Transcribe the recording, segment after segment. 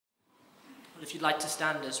But if you'd like to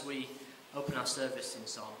stand as we open our service in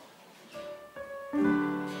song.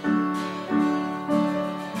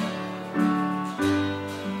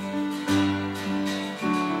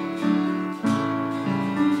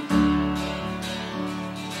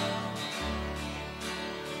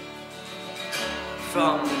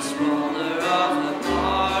 From the smaller of the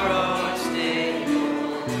borrowed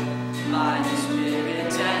stable, by the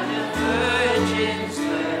Spirit and the Virgin's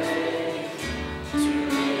birth, to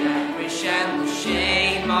the anguish and the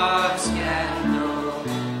shame of scandal,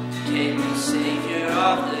 came the Saviour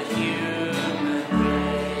of the human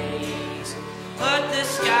race. But the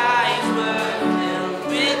skies were filled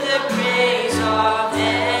with the praise of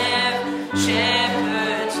heaven.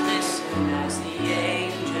 Shepherds listen as the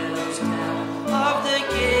angels tell of the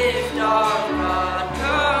gift of God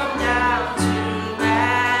come down to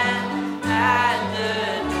man at the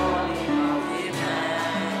dawning of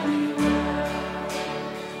Emmanuel.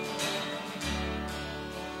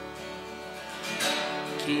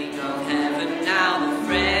 King of heaven, now the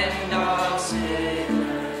friend of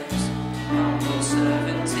sinners, humble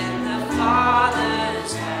servant in the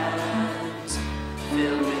Father's hands,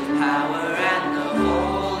 filled with power and the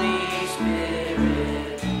Holy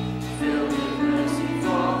Spirit, filled with mercy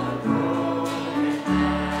for the broken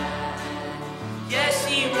man. Yes,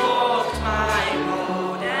 he walked my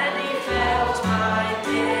road and he felt my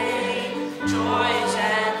pain, joys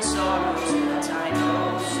and sorrows that I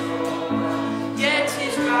know so well. Yet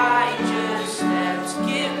his righteous steps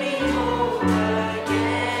give me hope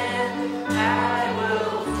again. I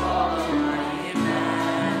will follow my Emmanuel.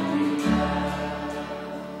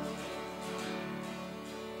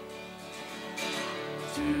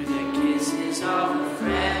 Through the kisses of a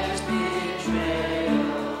friend's betrayal,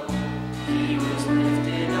 he was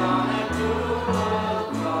lifted on a cruel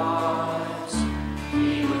cross.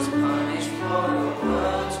 He was punished for the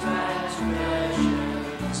world's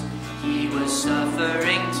transgressions. He was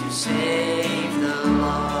suffering to save the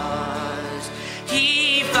lost.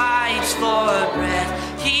 He fights for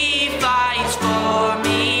breath, he fights for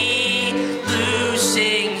me,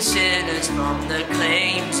 loosing sinners from the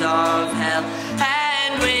claims of hell.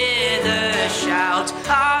 And with a shout,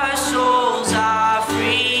 our souls are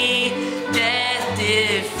free, death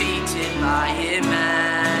defeated by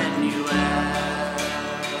Emmanuel.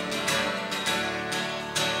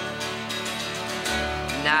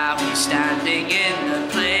 Now he's standing in the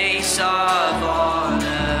place of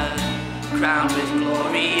honor, crowned with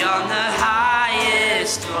glory on the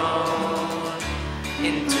highest throne,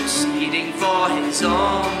 interceding for his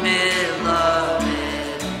own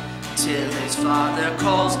beloved, till his Father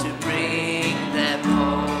calls to bring them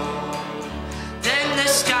home. Then the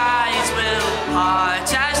skies will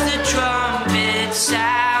part as the trumpet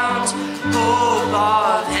sounds, hope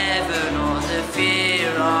of heaven or the fear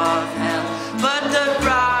of hell. But the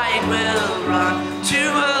bride will run to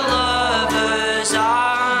her lover's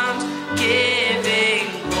arms, giving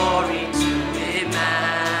glory to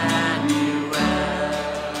Emmanuel.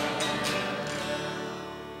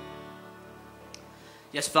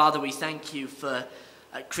 Yes, Father, we thank you for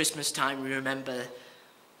at Christmas time we remember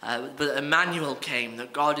that Emmanuel came,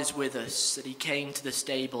 that God is with us, that he came to the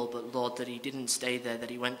stable, but Lord, that he didn't stay there, that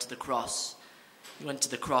he went to the cross. He went to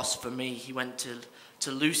the cross for me. He went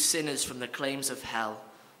to loose sinners from the claims of hell.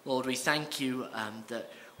 Lord, we thank you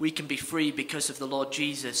that we can be free because of the Lord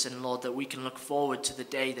Jesus, and Lord, that we can look forward to the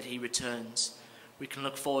day that he returns. We can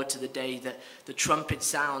look forward to the day that the trumpet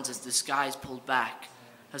sounds as the skies pull back,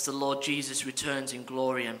 as the Lord Jesus returns in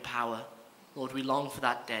glory and power. Lord, we long for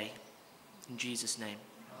that day. In Jesus' name,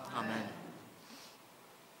 amen.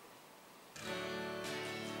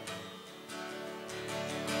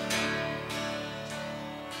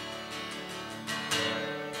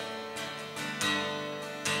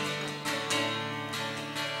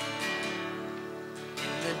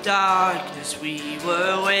 In the darkness we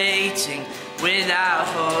were waiting, without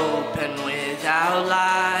hope and without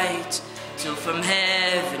light, till from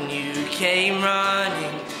heaven you came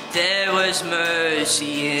running. There was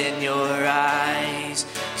mercy in your eyes,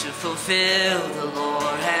 to fulfill the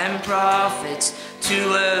law and prophets. To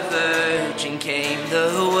a virgin came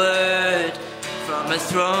the word, from a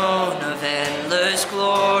throne of endless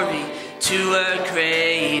glory to a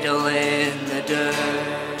cradle in the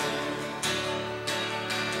dirt.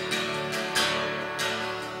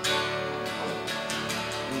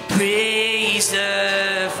 Praise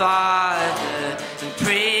the Father, and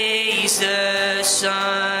praise the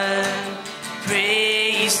Son,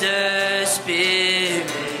 praise the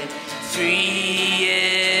Spirit, three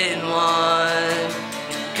in one.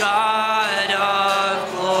 God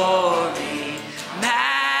of glory,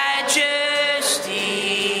 majesty,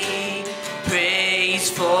 praise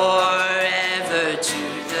forever to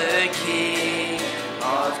the King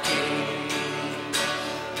of Kings.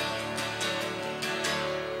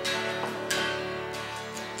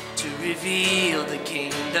 To reveal the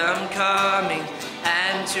kingdom coming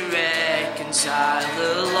and to reconcile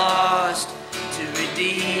the lost, to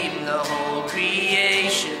redeem the whole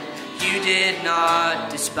creation, you did not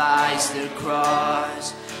despise the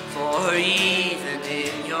cross. For even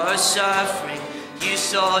in your suffering, you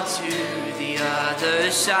saw to the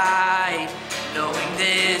other side, knowing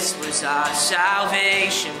this was our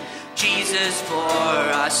salvation. Jesus, for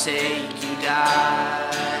our sake you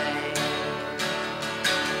died.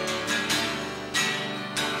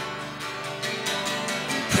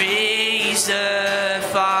 Praise the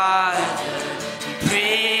Father, and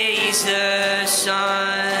praise the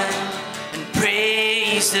Son, and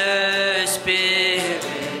praise the Spirit,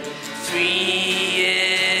 three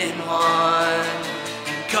in one.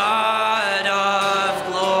 And God of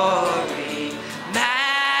glory,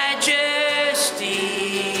 majesty,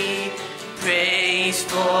 praise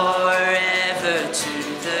forever to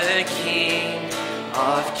the King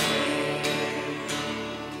of Kings.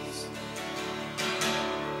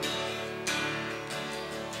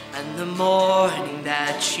 And the morning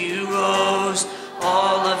that you rose,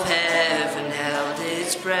 all of heaven held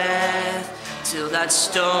its breath, till that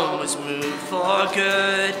stone was moved for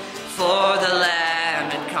good, for the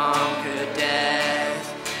Lamb had conquered death.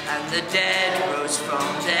 And the dead rose from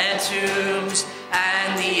their tombs,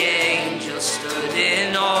 and the angels stood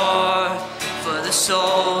in awe, for the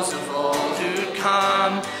souls of all who'd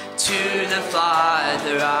come to the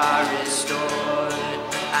Father are restored.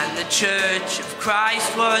 And the church of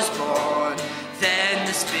Christ was born, then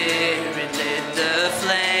the Spirit lit the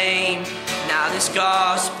flame. Now this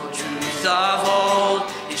gospel truth of old,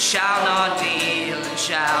 it shall not kneel and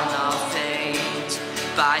shall not faint.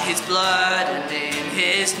 By his blood and in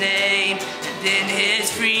his name, and in his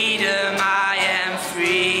freedom I am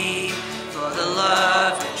free. For the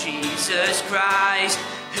love of Jesus Christ,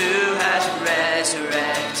 who has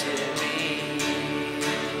resurrected me.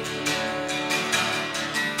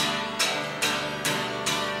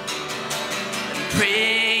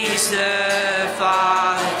 Praise the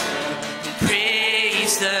Father, and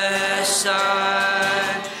praise the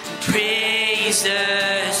Son, and praise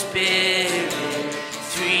the Spirit,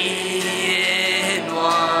 three in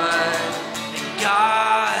one. And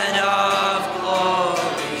God of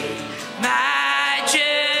glory,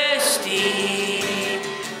 majesty,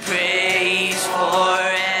 praise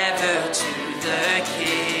forever to the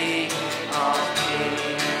King of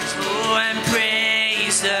Kings. Oh, and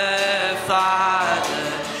praise the Father,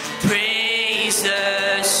 praise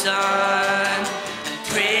the Son, and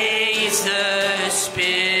praise the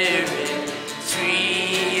Spirit,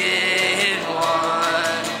 three in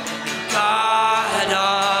one. God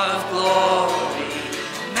of glory,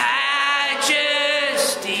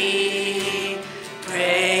 majesty,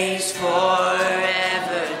 praise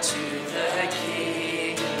forever to the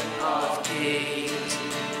King of Kings.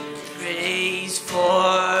 Praise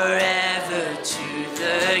forever to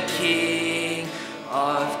the King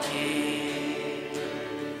of Kings.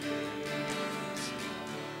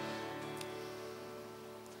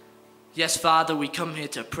 Yes, Father, we come here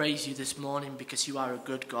to praise you this morning because you are a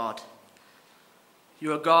good God.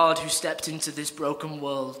 You're a God who stepped into this broken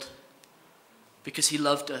world because he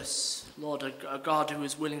loved us. Lord, a God who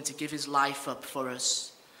is willing to give his life up for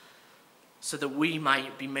us so that we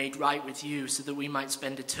might be made right with you, so that we might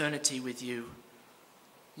spend eternity with you.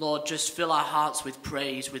 Lord, just fill our hearts with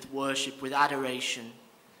praise, with worship, with adoration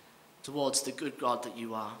towards the good God that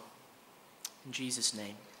you are. In Jesus'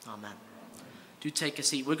 name, amen. Do take a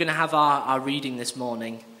seat. We're going to have our reading this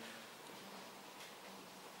morning.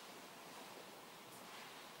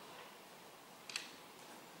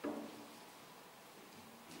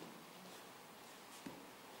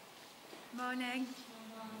 Morning.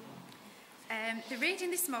 The reading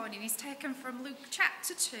this morning is taken from Luke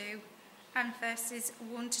chapter 2 and verses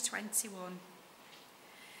 1 to 21.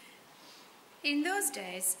 In those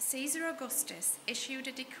days, Caesar Augustus issued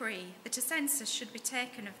a decree that a census should be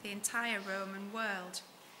taken of the entire Roman world.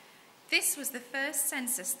 This was the first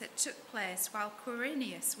census that took place while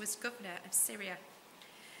Quirinius was governor of Syria.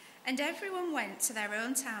 And everyone went to their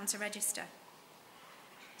own town to register.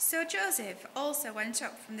 So Joseph also went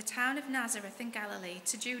up from the town of Nazareth in Galilee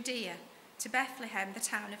to Judea, to Bethlehem, the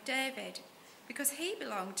town of David, because he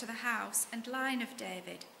belonged to the house and line of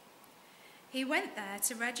David. He went there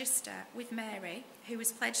to register with Mary, who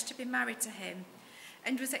was pledged to be married to him,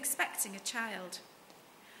 and was expecting a child.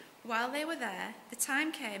 While they were there, the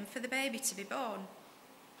time came for the baby to be born.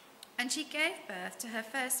 And she gave birth to her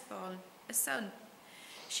firstborn, a son.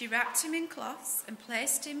 She wrapped him in cloths and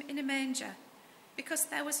placed him in a manger, because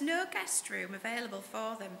there was no guest room available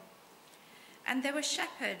for them. And there were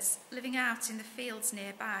shepherds living out in the fields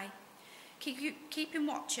nearby, keeping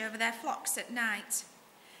watch over their flocks at night.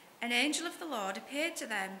 An angel of the Lord appeared to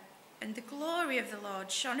them, and the glory of the Lord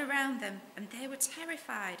shone around them, and they were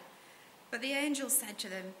terrified. But the angel said to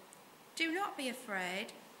them, "Do not be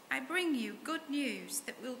afraid. I bring you good news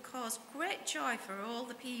that will cause great joy for all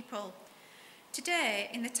the people. Today,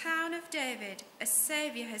 in the town of David, a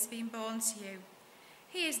Saviour has been born to you.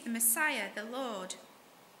 He is the Messiah, the Lord.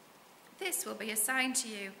 This will be a sign to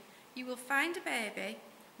you. You will find a baby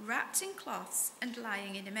wrapped in cloths and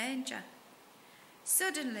lying in a manger."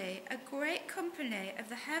 Suddenly, a great company of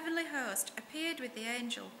the heavenly host appeared with the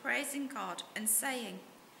angel, praising God and saying,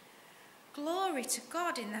 "Glory to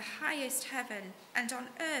God in the highest heaven, and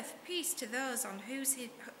on earth peace to those on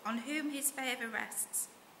whom his favour rests."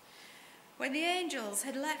 When the angels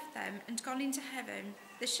had left them and gone into heaven,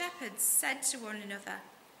 the shepherds said to one another,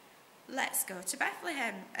 "Let's go to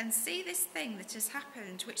Bethlehem and see this thing that has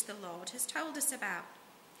happened, which the Lord has told us about."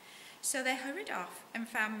 So they hurried off and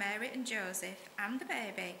found Mary and Joseph and the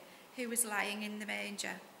baby, who was lying in the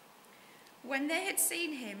manger. When they had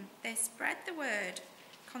seen him, they spread the word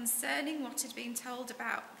concerning what had been told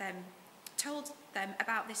them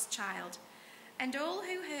about this child. And all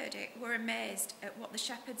who heard it were amazed at what the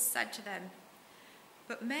shepherds said to them.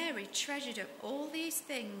 But Mary treasured up all these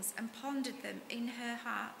things and pondered them in her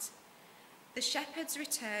heart. The shepherds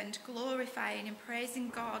returned, glorifying and praising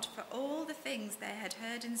God for all the things they had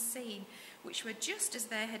heard and seen, which were just as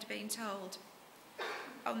they had been told.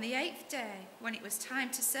 On the 8th day, when it was time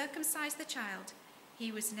to circumcise the child,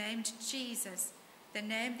 he was named Jesus, the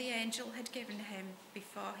name the angel had given him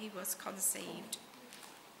before he was conceived.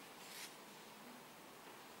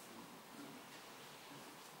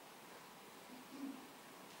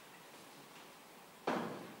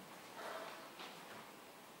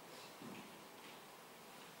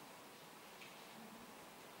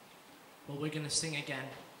 Well, we're going to sing again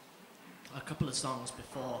a couple of songs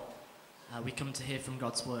before we come to hear from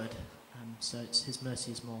God's word. So it's His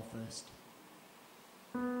mercy is more first.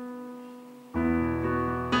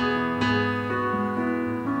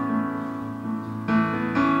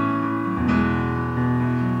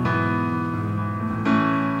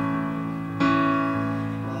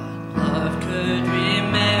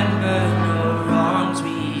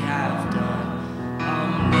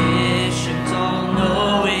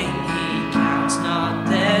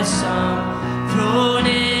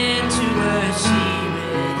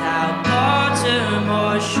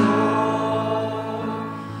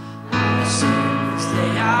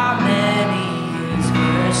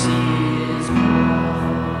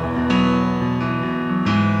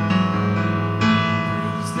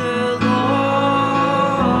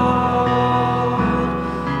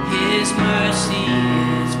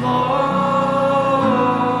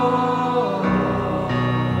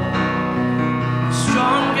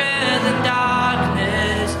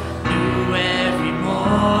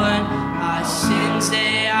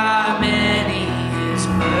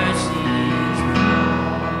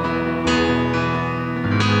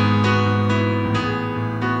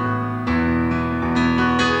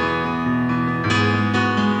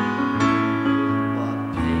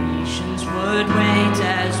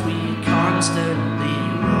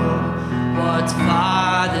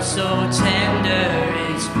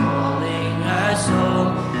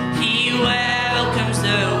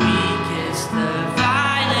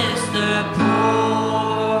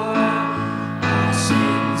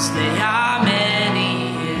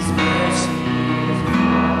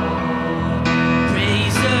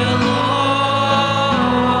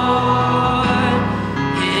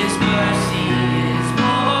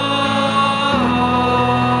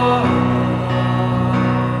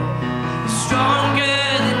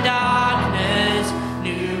 Stronger than darkness.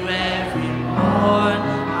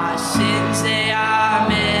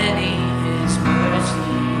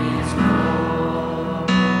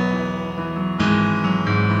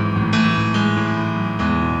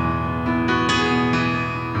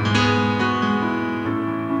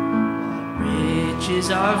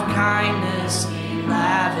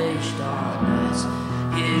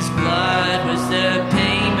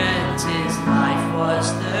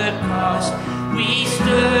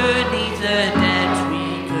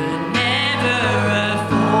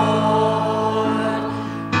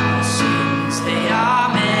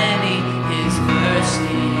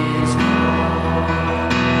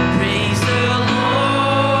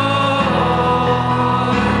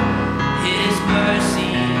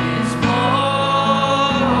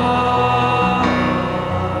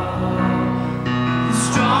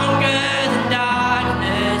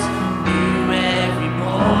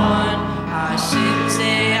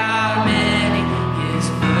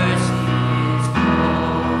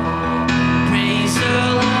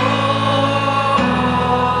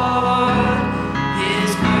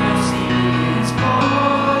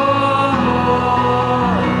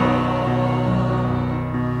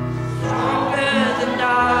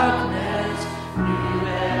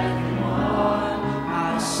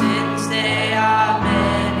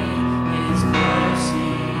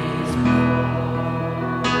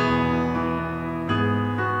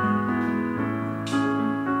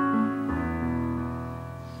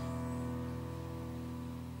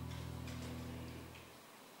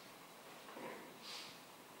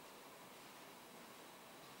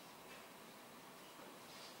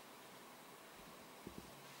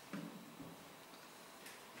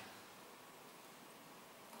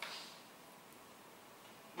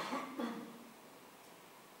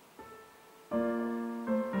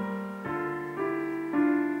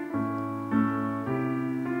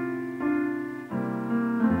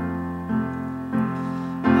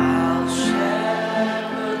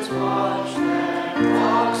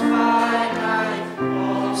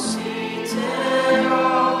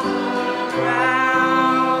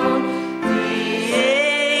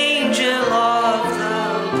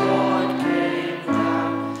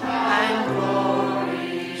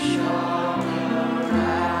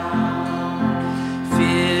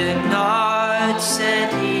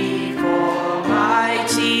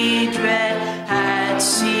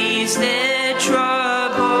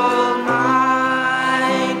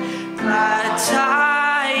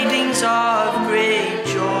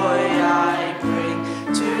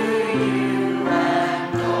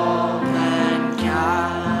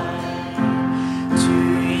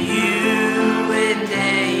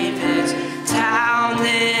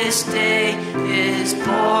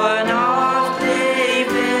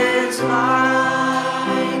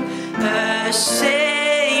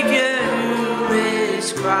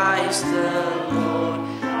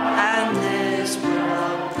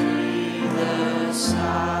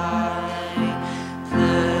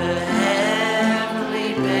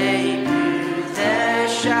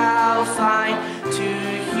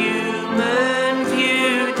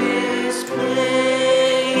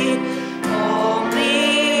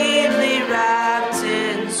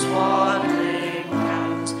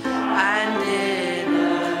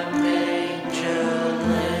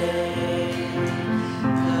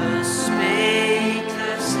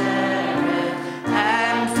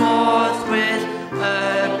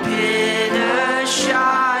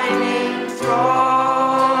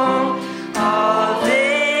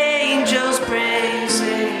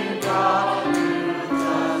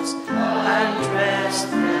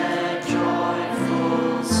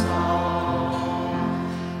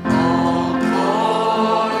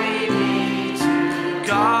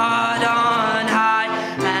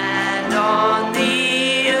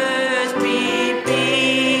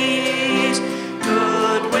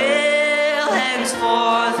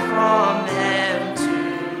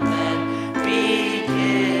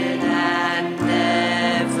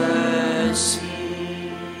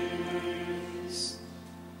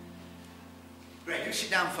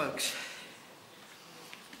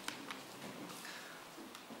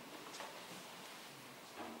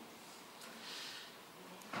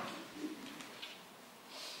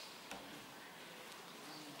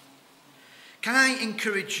 Can I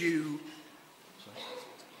encourage you?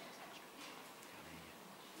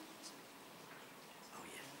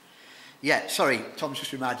 Yeah, sorry, Tom's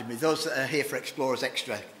just reminded me. Those that are here for Explorers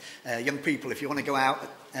Extra, young people, if you want to go out,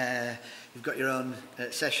 you've got your own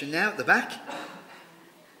session now at the back.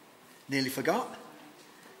 Nearly forgot.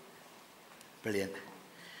 Brilliant.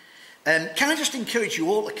 Can I just encourage you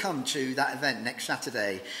all to come to that event next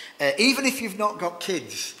Saturday? Even if you've not got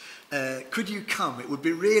kids, could you come? It would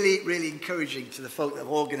be really, really encouraging to the folk that have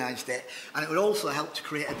organised it, and it would also help to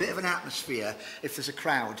create a bit of an atmosphere if there's a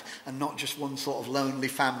crowd and not just one sort of lonely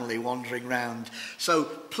family wandering around. So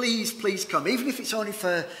please, please come. Even if it's only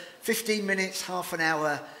for 15 minutes, half an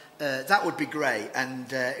hour, that would be great,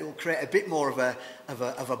 and it will create a bit more of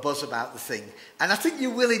a buzz about the thing. And I think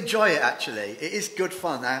you will enjoy it, actually. It is good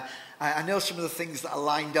fun. I know some of the things that are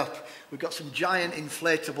lined up. We've got some giant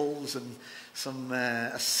inflatables and some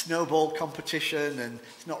a snowball competition, and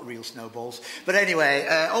it's not real snowballs. But anyway,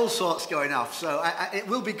 all sorts going off. So it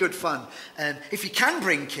will be good fun. If you can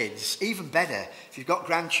bring kids, even better. If you've got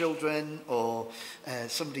grandchildren or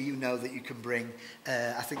somebody you know that you can bring,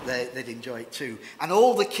 I think they'd enjoy it too. And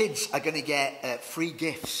all the kids are going to get free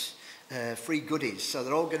gifts, free goodies. So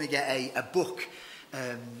they're all going to get a book.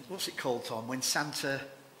 What's it called, Tom? When Santa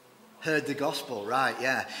heard the gospel, right?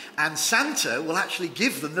 Yeah. And Santa will actually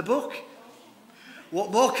give them the book. What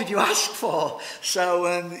more could you ask for? So,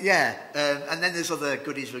 and then there's other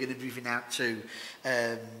goodies we're going to be giving out too.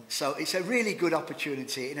 So it's a really good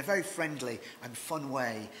opportunity in a very friendly and fun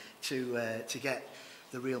way to get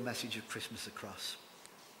the real message of Christmas across.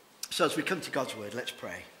 So as we come to God's word, let's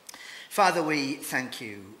pray. Father, we thank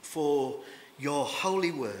you for your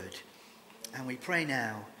holy word. And we pray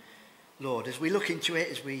now, Lord, as we look into it,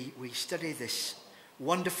 as we study this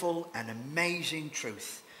wonderful and amazing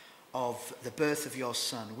truth of the birth of your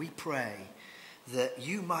Son, we pray that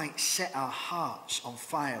you might set our hearts on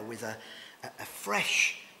fire with a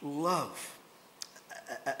fresh love,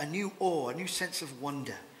 a new awe, a new sense of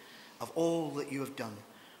wonder of all that you have done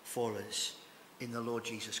for us in the Lord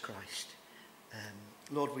Jesus Christ.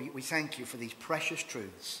 Lord, we thank you for these precious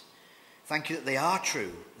truths. Thank you that they are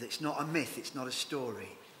true, that it's not a myth, it's not a story.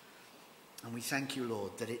 And we thank you,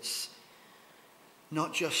 Lord, that it's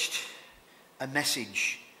not just a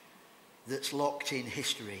message that's locked in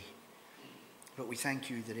history, but we thank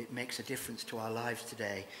you that it makes a difference to our lives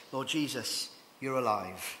today. Lord Jesus, you're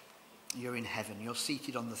alive. you're in heaven. You're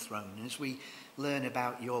seated on the throne. And as we learn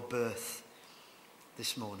about your birth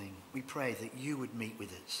this morning, we pray that you would meet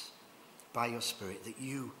with us by your Spirit, that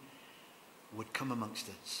you would come amongst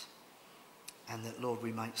us, and that, Lord,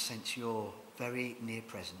 we might sense your very near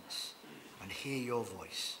presence and hear your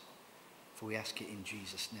voice. For we ask it in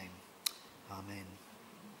Jesus' name. Amen.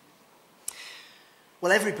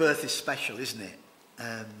 Well, every birth is special, isn't it?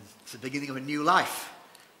 It's the beginning of a new life.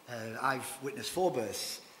 I've witnessed 4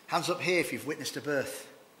 births. Hands up here if you've witnessed a birth.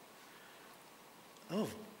 Oh,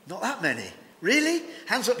 not that many. Really?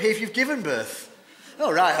 Hands up here if you've given birth.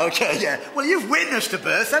 Oh, right, okay, yeah. Well, you've witnessed a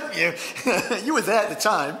birth, haven't you? You were there at the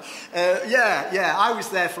time. Yeah, I was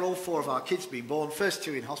there for all 4 of our kids being born. First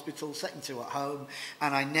 2 in hospital, second 2 at home,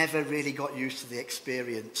 and I never really got used to the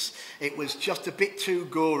experience. It was just a bit too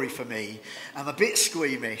gory for me. I'm a bit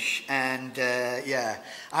squeamish, and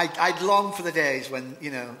I'd long for the days when,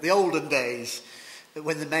 the olden days,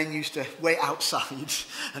 when the men used to wait outside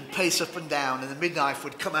and pace up and down, and the midwife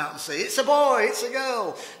would come out and say, "It's a boy, it's a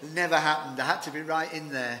girl." It never happened. I had to be right in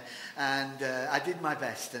there, and I did my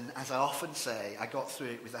best, and as I often say, I got through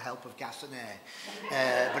it with the help of gas and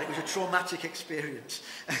air, but it was a traumatic experience.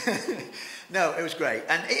 No, it was great,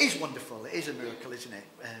 and it is wonderful. It is a miracle, isn't it?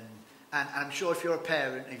 And I'm sure if you're a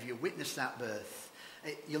parent, if you witness that birth,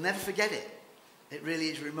 you'll never forget it. It really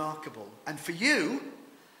is remarkable, and for you,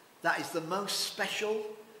 that is the most special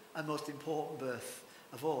and most important birth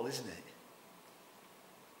of all, isn't it?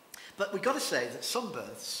 But we've got to say that some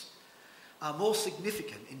births are more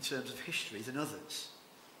significant in terms of history than others.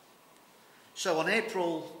 So on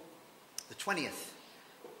April the 20th,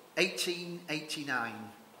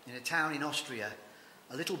 1889, in a town in Austria,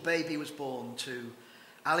 a little baby was born to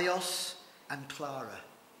Alois and Clara,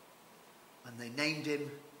 and they named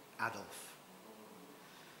him Adolf.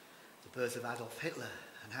 The birth of Adolf Hitler,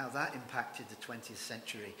 and how that impacted the 20th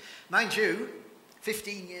century. Mind you,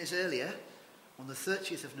 15 years earlier, on the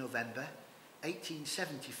 30th of November,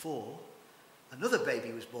 1874, another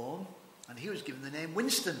baby was born, and he was given the name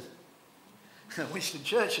Winston. Winston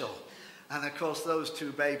Churchill. And of course, those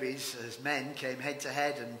 2 babies, as men, came head to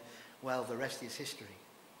head, and, well, the rest is history.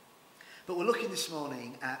 But we're looking this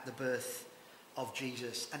morning at the birth of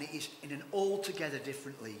Jesus, and it is in an altogether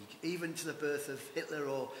different league, even to the birth of Hitler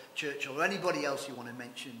or Churchill or anybody else you want to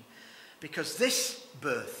mention, because this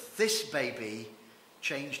birth, this baby,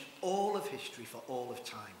 changed all of history for all of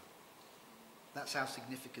time. That's how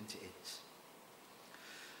significant it is.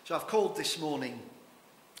 So I've called this morning,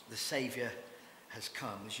 The Saviour Has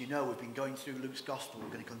Come. As you know, we've been going through Luke's Gospel. We're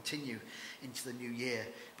going to continue into the new year,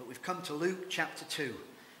 but we've come to Luke chapter 2,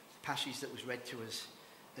 the passage that was read to us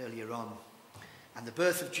earlier on. And the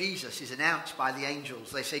birth of Jesus is announced by the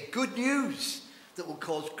angels. They say, good news that will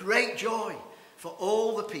cause great joy for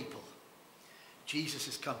all the people. Jesus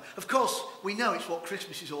has come. Of course, we know it's what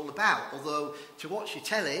Christmas is all about. Although to watch your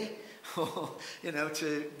telly, or,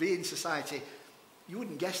 to be in society, you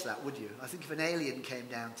wouldn't guess that, would you? I think if an alien came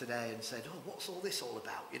down today and said, what's all this all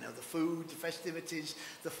about? The food, the festivities,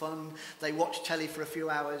 the fun. They watch telly for a few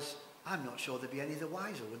hours. I'm not sure they'd be any the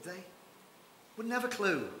wiser, would they? Wouldn't have a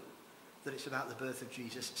clue that it's about the birth of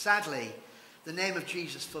Jesus. Sadly, the name of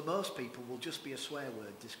Jesus for most people will just be a swear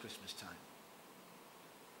word this Christmas time.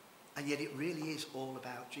 And yet it really is all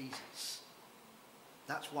about Jesus.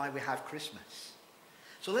 That's why we have Christmas.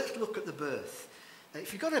 So let's look at the birth.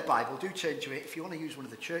 If you've got a Bible, do turn to it. If you want to use one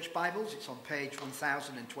of the church Bibles, it's on page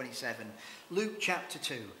 1027. Luke chapter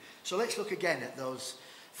 2. So let's look again at those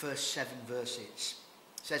first 7 verses.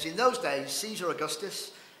 It says, in those days, Caesar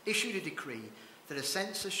Augustus issued a decree that a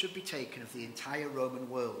census should be taken of the entire Roman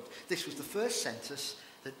world. This was the first census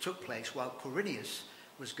that took place while Quirinius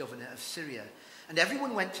was governor of Syria. And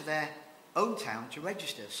everyone went to their own town to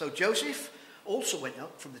register. So Joseph also went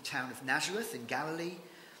up from the town of Nazareth in Galilee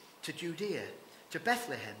to Judea, to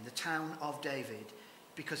Bethlehem, the town of David,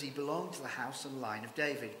 because he belonged to the house and line of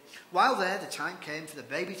David. While there, the time came for the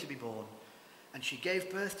baby to be born, and she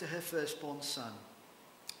gave birth to her firstborn son.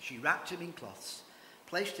 She wrapped him in cloths,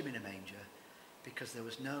 placed him in a manger, because there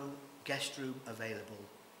was no guest room available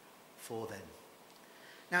for them.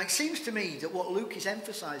 Now, it seems to me that what Luke is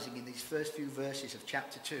emphasizing in these first few verses of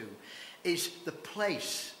chapter 2 is the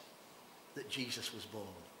place that Jesus was born,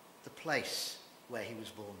 the place where he was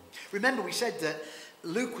born. Remember, we said that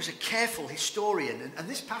Luke was a careful historian, and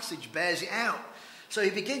this passage bears it out. So he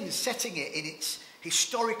begins setting it in its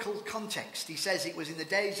historical context. He says it was in the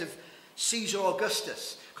days of Caesar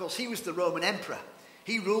Augustus. Of course, he was the Roman emperor.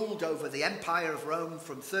 He ruled over the empire of Rome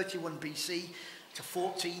from 31 BC to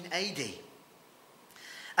 14 AD.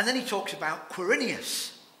 And then he talks about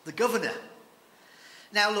Quirinius, the governor.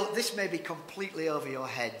 Now look, this may be completely over your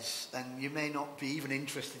heads and you may not be even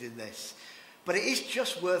interested in this, but it is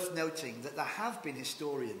just worth noting that there have been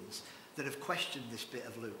historians that have questioned this bit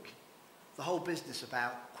of Luke. The whole business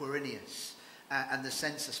about Quirinius and the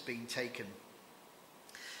census being taken.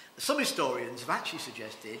 Some historians have actually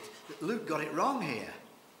suggested that Luke got it wrong here.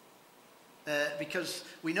 Because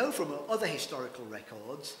we know from other historical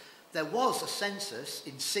records there was a census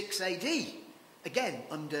in 6 AD, again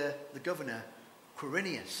under the governor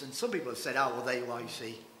Quirinius. And some people have said, oh, well, there you are, you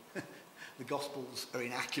see, the Gospels are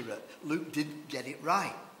inaccurate. Luke didn't get it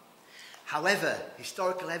right. However,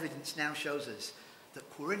 historical evidence now shows us that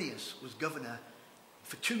Quirinius was governor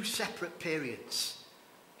for 2 separate periods.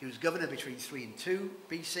 He was governor between 3 and 2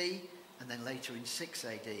 BC, and then later in 6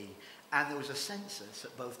 AD. And there was a census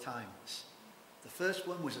at both times. The first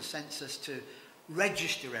one was a census to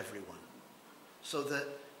register everyone, so that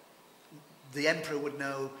the emperor would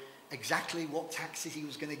know exactly what taxes he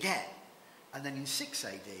was going to get. And then in 6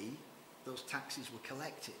 AD, those taxes were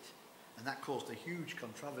collected. And that caused a huge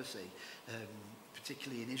controversy,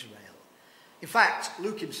 particularly in Israel. In fact,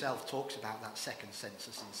 Luke himself talks about that second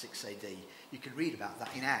census in 6 AD. You can read about that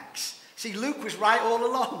in Acts. See, Luke was right all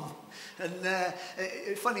along. And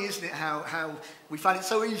funny, isn't it, how we find it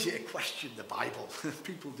so easy to question the Bible.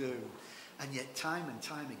 People do. And yet, time and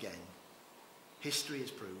time again, history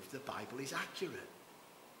has proved the Bible is accurate.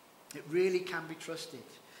 It really can be trusted.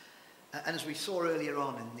 And as we saw earlier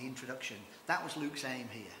on in the introduction, that was Luke's aim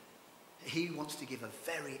here. He wants to give a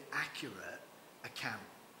very accurate account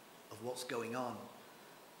of what's going on.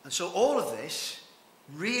 And so all of this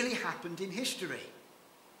really happened in history.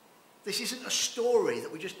 This isn't a story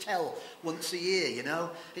that we just tell once a year, you know.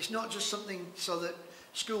 It's not just something so that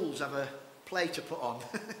schools have a play to put on,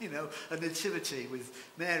 you know, a nativity with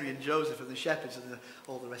Mary and Joseph and the shepherds and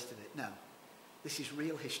all the rest of it. No, this is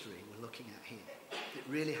real history we're looking at here. It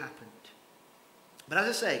really happened. But as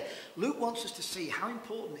I say, Luke wants us to see how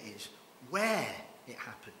important it is where it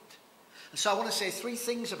happened. And so I want to say 3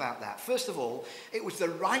 things about that. First of all, it was the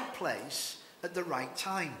right place at the right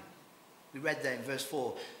time. We read there in verse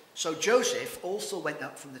 4. So Joseph also went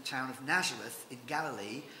up from the town of Nazareth in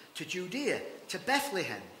Galilee to Judea, to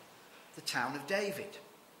Bethlehem, the town of David.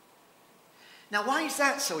 Now, why is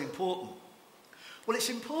that so important? Well, it's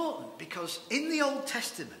important because in the Old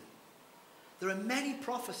Testament, there are many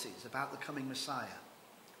prophecies about the coming Messiah.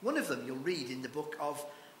 One of them you'll read in the book of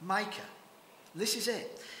Micah. This is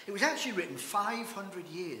it. It was actually written 500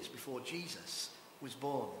 years before Jesus was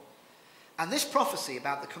born. And this prophecy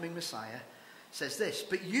about the coming Messiah says this: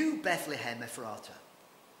 But you, Bethlehem Ephratah,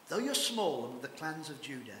 though you're small among the clans of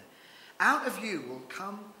Judah, out of you will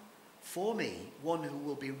come for me one who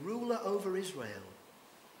will be ruler over Israel,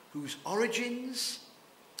 whose origins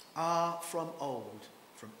are from old,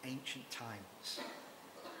 from ancient times.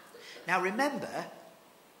 Now remember,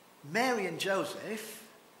 Mary and Joseph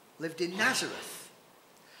lived in Nazareth.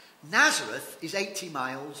 Nazareth is 80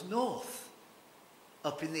 miles north,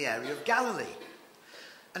 up in the area of Galilee.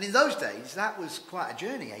 And in those days, that was quite a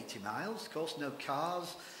journey, 80 miles. Of course, no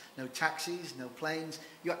cars, no taxis, no planes.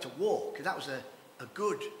 You had to walk. That was a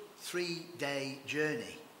good 3-day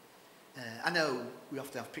journey. I know we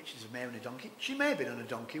often have pictures of Mary on a donkey. She may have been on a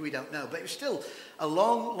donkey, we don't know. But it was still a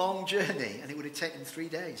long, long journey, and it would have taken 3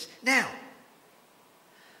 days. Now,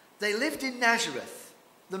 they lived in Nazareth,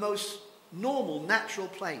 the most normal, natural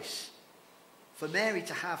place for Mary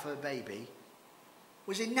to have her baby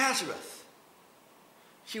was in Nazareth.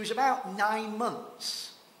 She was about 9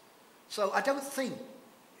 months. So I don't think,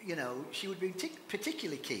 you know, she would be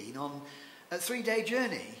particularly keen on a 3-day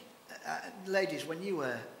journey. Ladies, when you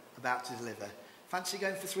were about to deliver, fancy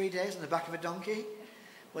going for 3 days on the back of a donkey?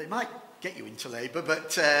 Well, it might get you into labour,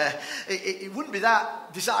 but it wouldn't be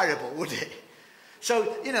that desirable, would it?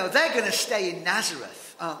 So, you know, they're going to stay in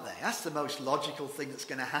Nazareth, aren't they? That's the most logical thing that's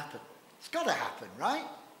going to happen. It's got to happen, right?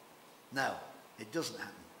 No, it doesn't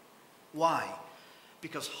happen. Why?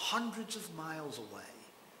 Because hundreds of miles away,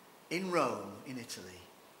 in Rome, in Italy,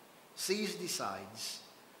 Caesar decides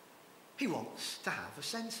he wants to have a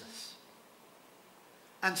census.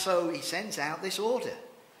 And so he sends out this order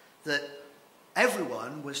that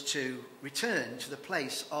everyone was to return to the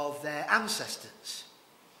place of their ancestors.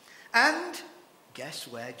 And guess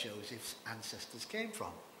where Joseph's ancestors came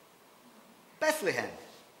from? Bethlehem.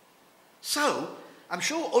 So, I'm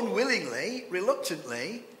sure unwillingly,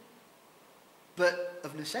 reluctantly, but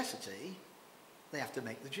of necessity, they have to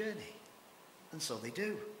make the journey. And so they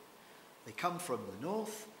do. They come from the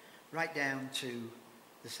north right down to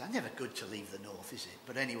the south. Never good to leave the north, is it?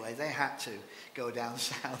 But anyway, they had to go down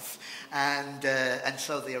south. And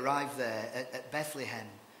so they arrive there at Bethlehem.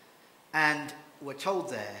 And we're told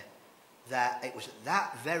there that it was at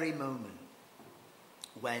that very moment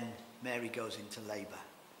when Mary goes into labour.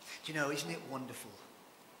 Do you know, isn't it wonderful?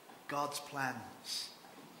 God's plans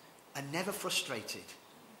are never frustrated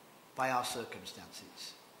by our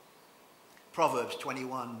circumstances. Proverbs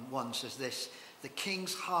 21:1 says this: the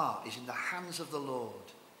king's heart is in the hands of the Lord.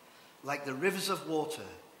 Like the rivers of water,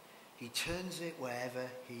 he turns it wherever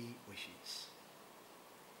he wishes.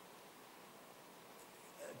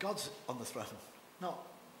 God's on the throne, not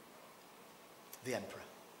the emperor,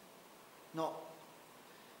 not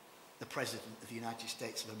the president of the United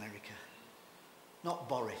States of America, not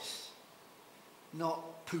Boris,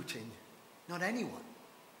 not Putin, not anyone.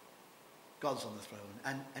 God's on the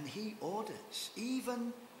throne, and he orders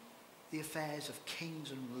even the affairs of kings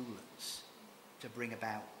and rulers to bring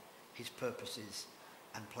about his purposes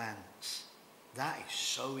and plans. That is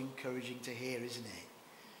so encouraging to hear, isn't it?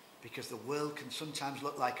 Because the world can sometimes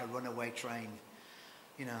look like a runaway train,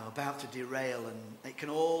 you know, about to derail, and it can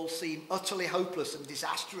all seem utterly hopeless and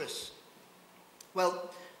disastrous. Well,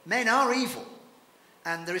 men are evil,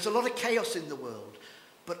 and there is a lot of chaos in the world,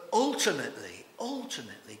 but ultimately,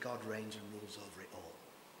 God reigns and rules over it all.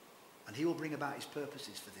 And he will bring about his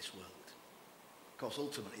purposes for this world. Of course,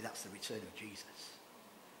 ultimately, that's the return of Jesus.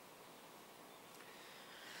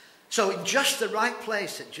 So in just the right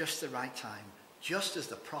place at just the right time, just as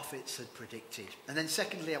the prophets had predicted. And then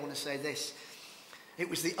secondly, I want to say this. It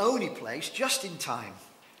was the only place just in time.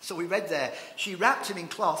 So we read there, she wrapped him in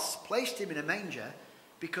cloths, placed him in a manger,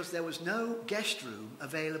 because there was no guest room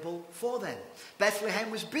available for them.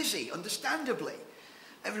 Bethlehem was busy, understandably.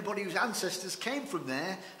 Everybody whose ancestors came from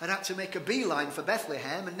there had to make a beeline for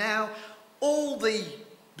Bethlehem, and now all the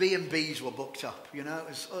B&Bs were booked up. You know,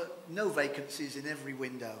 there's no vacancies in every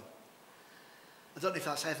window. I don't know if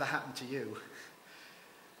that's ever happened to you.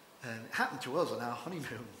 It happened to us on our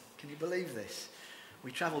honeymoon. Can you believe this?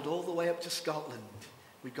 We travelled all the way up to Scotland.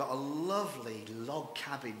 We got a lovely log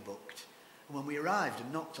cabin booked. And when we arrived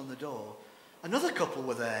and knocked on the door, another couple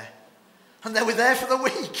were there. And they were there for the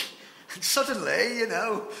week. And suddenly, you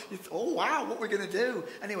know, oh wow, what are we going to do?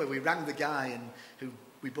 Anyway, we rang the guy and who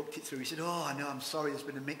we booked it through. He said, oh, I know, I'm sorry, there's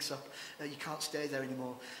been a mix-up. You can't stay there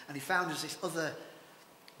anymore. And he found us this other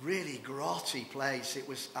really grotty place. It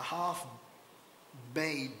was a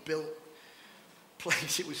half-made, built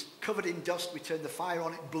place. It was covered in dust. We turned the fire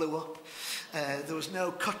on, it blew up. There was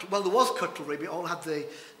no well, there was cutlery, but it all had the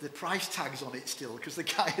price tags on it still, because the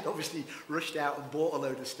guy had obviously rushed out and bought a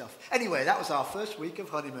load of stuff. Anyway, that was our first week of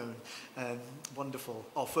honeymoon. Wonderful.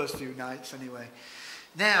 Or first few nights, anyway.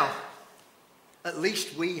 Now, at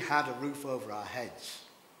least we had a roof over our heads.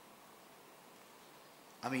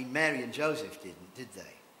 I mean, Mary and Joseph didn't, did they?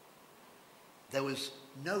 There was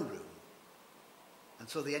no room. And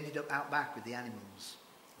so they ended up out back with the animals.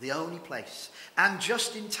 The only place. And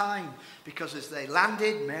just in time, because as they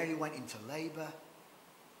landed, Mary went into labour.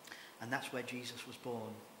 And that's where Jesus was born.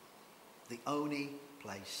 The only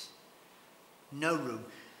place. No room.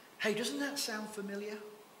 Hey, doesn't that sound familiar?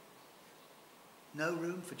 No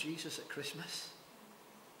room for Jesus at Christmas?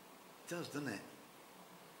 It does, doesn't it?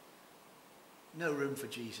 No room for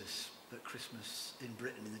Jesus at Christmas in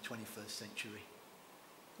Britain in the 21st century.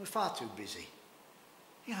 We're far too busy.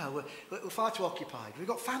 You know, we're far too occupied. We've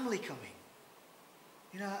got family coming.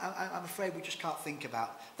 You know, I'm afraid we just can't think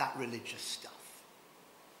about that religious stuff.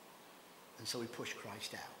 And so we push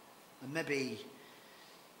Christ out. And maybe,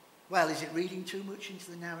 well, is it reading too much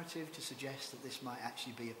into the narrative to suggest that this might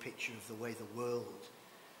actually be a picture of the way the world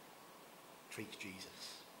treats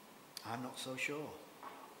Jesus? I'm not so sure.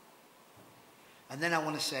 And then I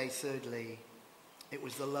want to say, thirdly, it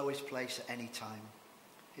was the lowest place at any time.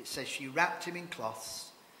 It says she wrapped him in cloths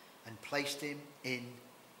and placed him in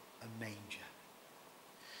a manger.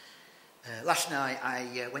 Last night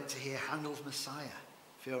I went to hear Handel's Messiah.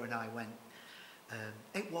 Fiona and I went.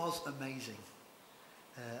 It was amazing.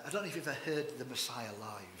 I don't know if you've ever heard the Messiah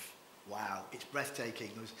live. Wow, it's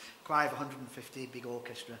breathtaking. There was a choir of 150, big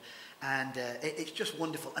orchestra, and it's just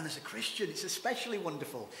wonderful. And as a Christian, it's especially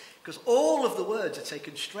wonderful because all of the words are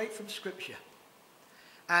taken straight from Scripture.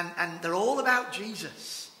 And they're all about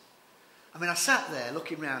Jesus. I mean, I sat there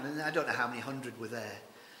looking around, and I don't know how many hundred were there,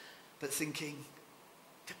 but thinking,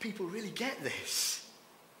 do people really get this?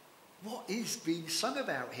 What is being sung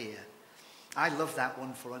about here? I love that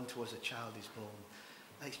one, for unto us a child is born.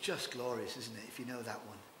 It's just glorious, isn't it, if you know that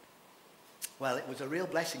one? Well, it was a real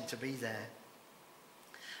blessing to be there.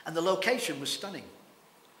 And the location was stunning.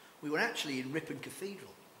 We were actually in Ripon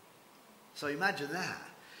Cathedral. So imagine that.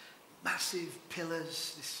 Massive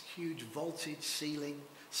pillars, this huge vaulted ceiling,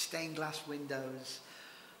 stained glass windows,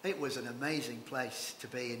 It was an amazing place to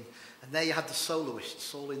be in. And there you had the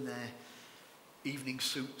soloists all in their evening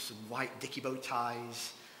suits and white dicky bow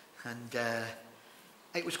ties. And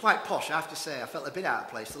it was quite posh, I have to say. I felt a bit out of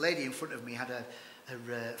place. The lady in front of me had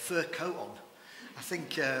a fur coat on. I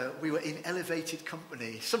think we were in elevated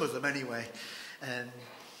company, some of them anyway.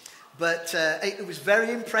 But it was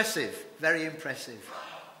very impressive, very impressive.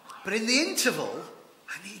 But in the interval,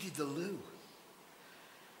 I needed the loo.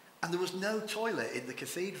 And there was no toilet in the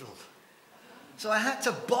cathedral. So I had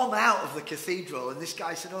to bomb out of the cathedral. And this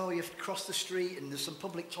guy said, oh, you have to cross the street and there's some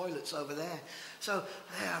public toilets over there. So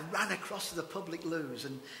I ran across to the public loos.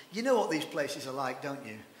 And you know what these places are like, don't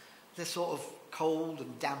you? They're sort of cold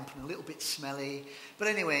and damp and a little bit smelly. But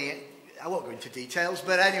anyway, I won't go into details.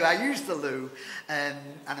 But anyway, I used the loo and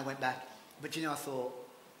I went back. But you know, I thought,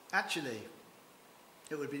 actually,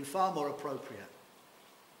 it would have been far more appropriate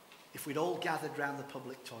if we'd all gathered round the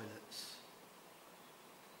public toilets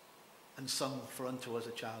and sung "For unto us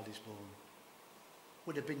a child is born."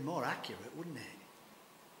 Would have been more accurate, wouldn't it?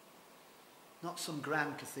 Not some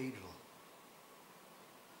grand cathedral,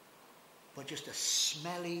 but just a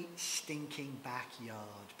smelly, stinking backyard.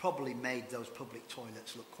 Probably made those public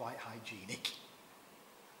toilets look quite hygienic.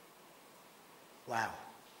 Wow.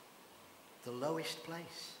 The lowest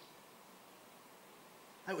place.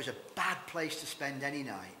 It was a bad place to spend any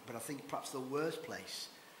night, but I think perhaps the worst place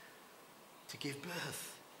to give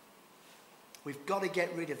birth. We've got to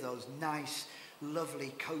get rid of those nice,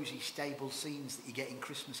 lovely, cosy, stable scenes that you get in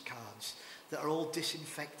Christmas cards that are all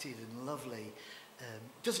disinfected and lovely.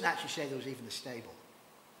 Doesn't actually say there was even a stable.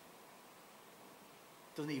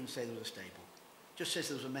 Doesn't even say there was a stable. Just says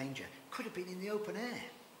there was a manger. Could have been in the open air.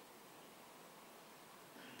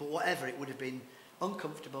 But whatever, it would have been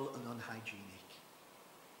uncomfortable and unhygienic.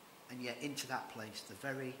 And yet into that place, the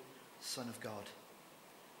very Son of God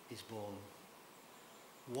is born.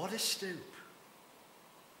 What a stoop.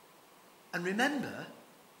 And remember,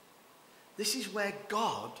 this is where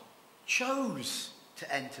God chose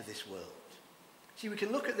to enter this world. See, we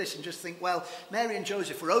can look at this and just think, well, Mary and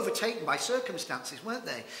Joseph were overtaken by circumstances, weren't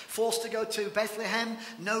they? Forced to go to Bethlehem,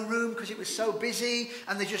 no room because it was so busy,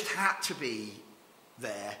 and they just had to be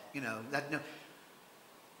there, you know.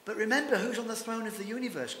 But remember, who's on the throne of the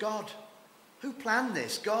universe? God. Who planned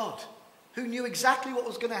this? God. Who knew exactly what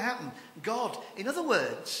was going to happen? God. In other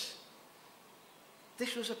words,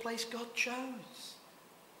 this was a place God chose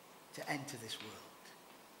to enter this world.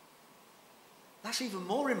 That's even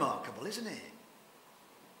more remarkable, isn't it?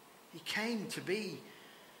 He came to be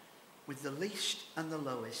with the least and the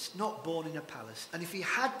lowest, not born in a palace. And if he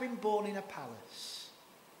had been born in a palace,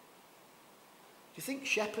 do you think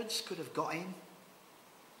shepherds could have got in?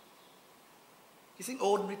 Do you think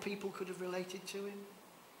ordinary people could have related to him?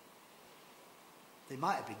 They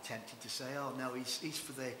might have been tempted to say, oh no, he's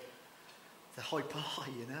for the hoi polloi,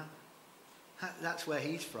 you know. That's where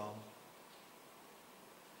he's from.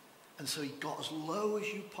 And so he got as low as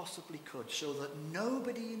you possibly could so that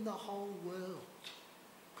nobody in the whole world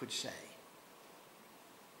could say,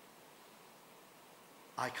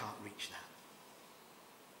 I can't reach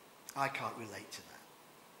that. I can't relate to that.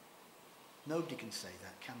 Nobody can say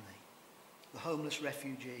that, can they? The homeless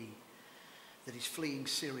refugee that is fleeing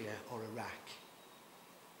Syria or Iraq.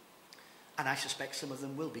 And I suspect some of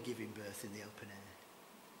them will be giving birth in the open air.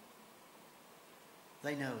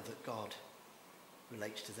 They know that God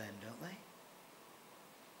relates to them, don't they?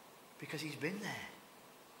 Because he's been there.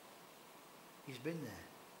 He's been there.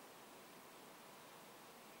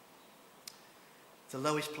 The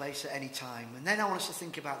lowest place at any time. And then I want us to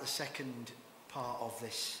think about the second part of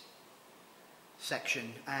this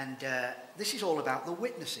section. And this is all about the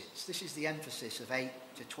witnesses. This is the emphasis of 8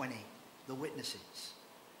 to 20. The witnesses.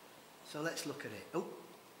 So let's look at it. Oh,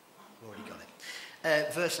 we've already got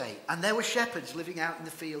it. Verse 8. And there were shepherds living out in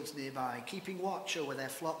the fields nearby, keeping watch over their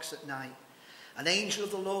flocks at night. An angel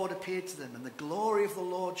of the Lord appeared to them, and the glory of the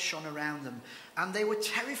Lord shone around them, and they were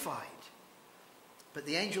terrified. But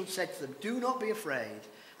the angel said to them, do not be afraid.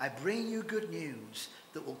 I bring you good news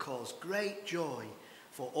that will cause great joy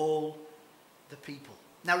for all the people.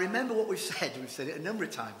 Now remember what we've said it a number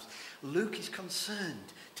of times. Luke is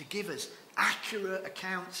concerned to give us accurate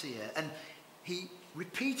accounts here, and he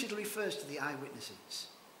repeatedly refers to the eyewitnesses,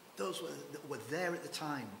 those that were there at the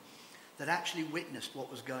time, that actually witnessed what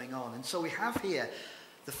was going on. And so we have here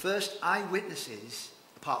the first eyewitnesses,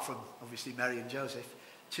 apart from obviously Mary and Joseph,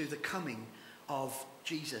 to the coming of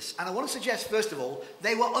Jesus. And I want to suggest, first of all,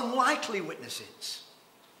 they were unlikely witnesses.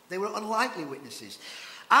 They were unlikely witnesses.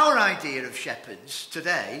 Our idea of shepherds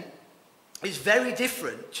today is very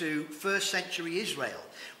different to first century Israel.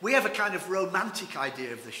 We have a kind of romantic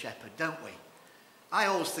idea of the shepherd, don't we? I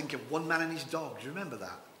always think of one man and his dog. Do you remember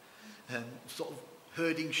that? Sort of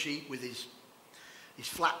herding sheep with his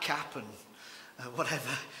flat cap and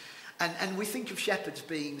whatever. And we think of shepherds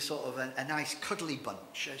being sort of a nice cuddly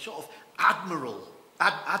bunch, a sort of admirable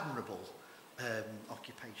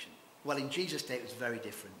occupation. Well, in Jesus' day it was very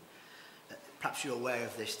different. Perhaps you're aware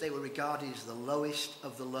of this. They were regarded as the lowest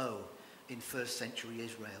of the low in first century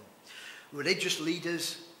Israel. Religious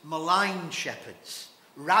leaders maligned shepherds.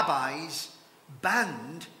 Rabbis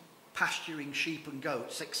banned pasturing sheep and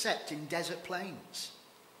goats except in desert plains.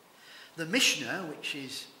 The Mishnah, which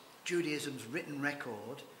is Judaism's written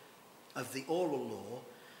record of the oral law,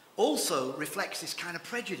 also reflects this kind of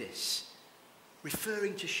prejudice,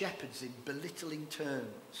 referring to shepherds in belittling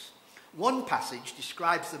terms. One passage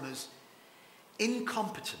describes them as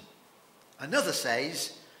incompetent. Another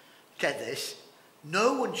says, get this,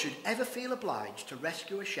 no one should ever feel obliged to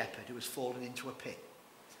rescue a shepherd who has fallen into a pit.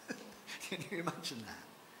 Can you imagine that?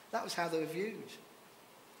 That was how they were viewed.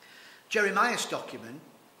 Jeremiah's document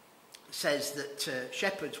says that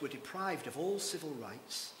shepherds were deprived of all civil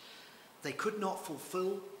rights. They could not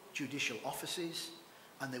fulfill judicial offices,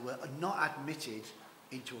 and they were not admitted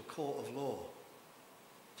into a court of law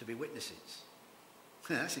to be witnesses.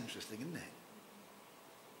 That's interesting, isn't it?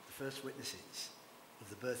 The first witnesses of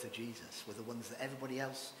the birth of Jesus were the ones that everybody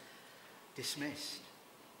else dismissed.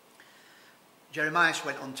 Jeremiah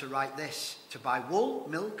went on to write this: to buy wool,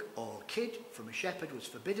 milk, or kid from a shepherd was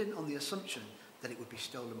forbidden on the assumption that it would be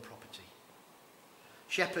stolen property.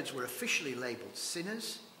 Shepherds were officially labelled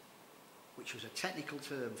sinners, which was a technical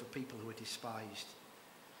term for people who were despised.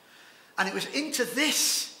 And it was into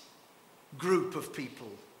this group of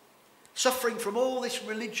people, suffering from all this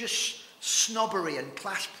religious snobbery and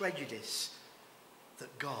class prejudice,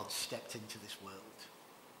 that God stepped into this world.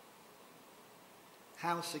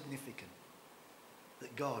 How significant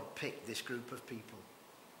that God picked this group of people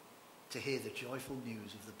to hear the joyful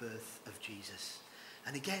news of the birth of Jesus.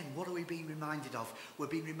 And again, what are we being reminded of? We're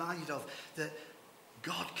being reminded of that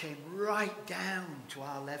God came right down to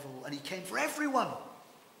our level, and he came for everyone.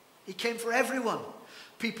 He came for everyone.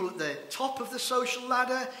 People at the top of the social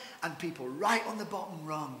ladder and people right on the bottom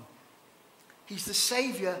rung. He's the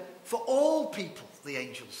Saviour for all people, the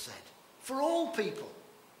angels said. For all people.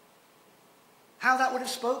 How that would have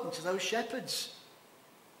spoken to those shepherds.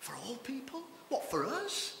 For all people? What, for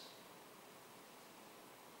us?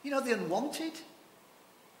 You know, the unwanted,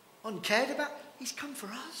 uncared about. He's come for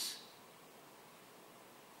us.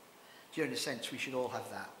 Do you know, in a sense, we should all have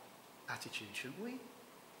that attitude, shouldn't we?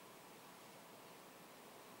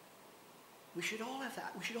 We should all have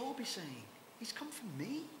that. We should all be saying, he's come for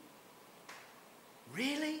me.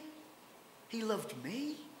 Really? He loved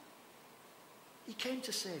me? He came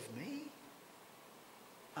to save me?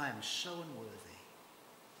 I am so unworthy.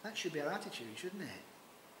 That should be our attitude, shouldn't it?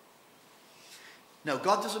 No,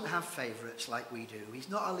 God doesn't have favourites like we do. He's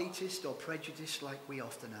not elitist or prejudiced like we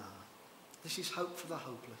often are. This is hope for the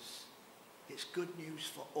hopeless. It's good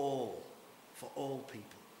news for all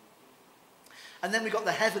people. And then we've got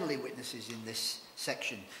the heavenly witnesses in this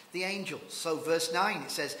section, the angels. So verse 9,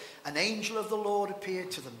 it says, an angel of the Lord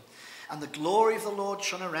appeared to them, and the glory of the Lord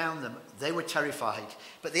shone around them. They were terrified.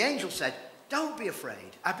 But the angel said, don't be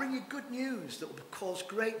afraid. I bring you good news that will cause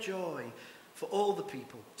great joy for all the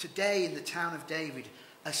people. Today in the town of David,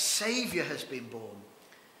 a Saviour has been born.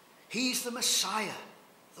 He's the Messiah,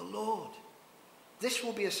 the Lord. This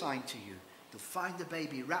will be a sign to you. You'll find the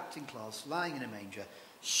baby wrapped in cloths, lying in a manger.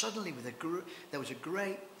 Suddenly there was a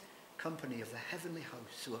great company of the heavenly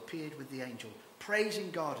hosts who appeared with the angel,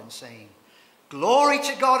 praising God and saying, glory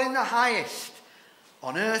to God in the highest,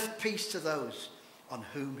 on earth peace to those on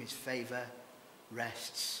whom his favour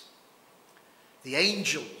rests. The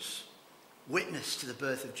angels witnessed to the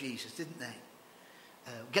birth of Jesus, didn't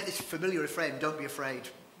they? Get this familiar refrain, don't be afraid.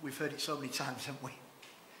 We've heard it so many times, haven't we?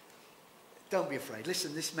 Don't be afraid.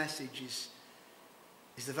 Listen, this message is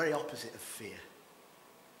the very opposite of fear.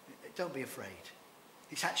 Don't be afraid.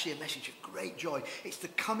 It's actually a message of great joy. It's the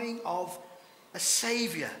coming of a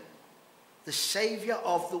Saviour, the Saviour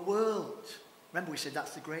of the world. Remember we said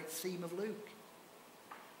that's the great theme of Luke.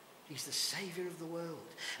 He's the Saviour of the world.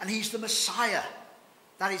 And he's the Messiah.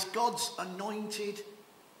 That is God's anointed,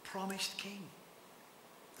 promised King.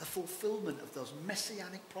 The fulfillment of those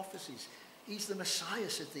messianic prophecies. He's the Messiah,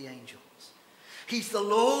 said the angels. He's the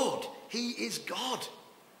Lord. He is God.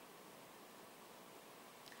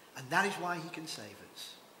 And that is why he can save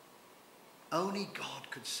us. Only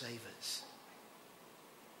God could save us.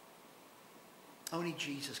 Only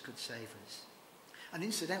Jesus could save us. And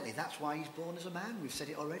incidentally, that's why he's born as a man. We've said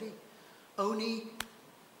it already. Only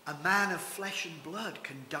A man of flesh and blood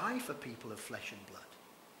can die for people of flesh and blood.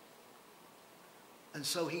 And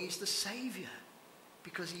so he is the Saviour,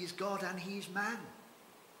 because he is God and he is man.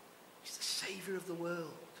 He's the Saviour of the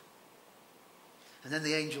world. And then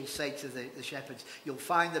the angels say to the shepherds, you'll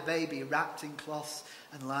find the baby wrapped in cloths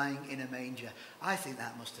and lying in a manger. I think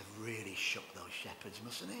that must have really shook those shepherds,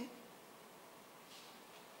 mustn't it?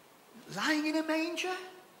 Lying in a manger?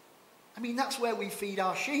 I mean, that's where we feed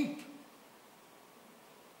our sheep.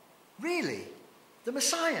 Really? The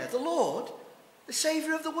Messiah, the Lord, the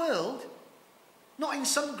Saviour of the world, not in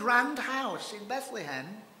some grand house in Bethlehem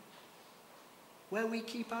where we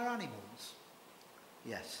keep our animals.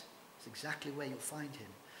 Yes, it's exactly where you'll find him.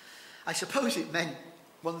 I suppose it meant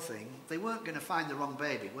one thing. They weren't going to find the wrong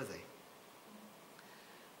baby, were they?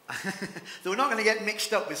 They were not going to get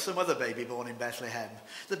mixed up with some other baby born in Bethlehem.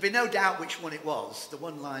 There'd be no doubt which one it was, the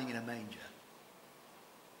one lying in a manger.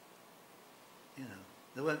 You know,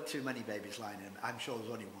 there weren't too many babies lying in them. I'm sure there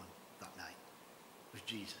was only one that night. It was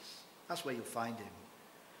Jesus. That's where you'll find him.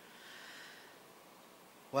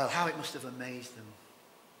 Well, how it must have amazed them.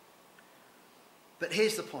 But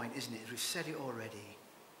here's the point, isn't it? We've said it already.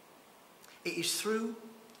 It is through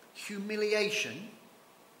humiliation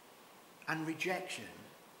and rejection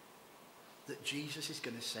that Jesus is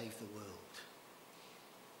going to save the world.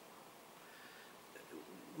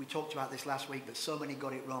 We talked about this last week, but so many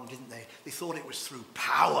got it wrong, didn't they? They thought it was through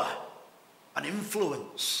power and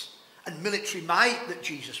influence and military might that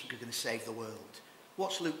Jesus was going to save the world.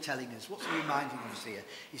 What's Luke telling us? What's he reminding us here?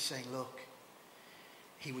 He's saying, look,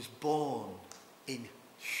 he was born in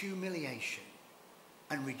humiliation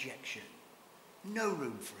and rejection. No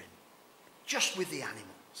room for him. Just with the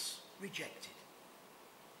animals. Rejected.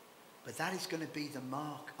 But that is going to be the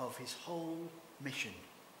mark of his whole mission.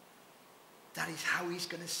 That is how he's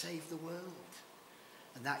going to save the world.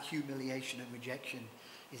 And that humiliation and rejection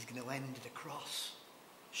is going to end at a cross.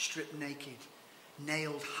 Stripped naked,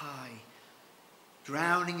 nailed high,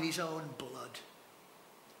 drowning in his own blood.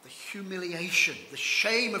 The humiliation, the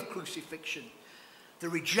shame of crucifixion, the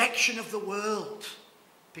rejection of the world.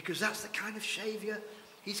 Because that's the kind of Saviour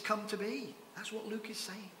he's come to be. That's what Luke is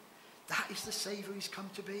saying. That is the Saviour he's come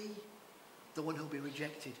to be. The one who'll be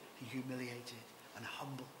rejected and humiliated and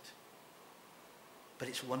humbled. But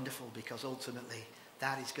it's wonderful because ultimately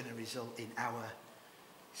that is going to result in our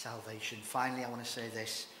salvation. Finally, I want to say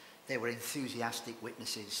this. They were enthusiastic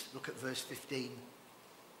witnesses. Look at verse 15.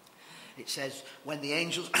 It says, when the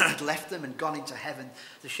angels had left them and gone into heaven,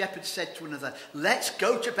 the shepherds said to one another, let's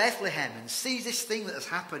go to Bethlehem and see this thing that has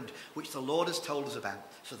happened, which the Lord has told us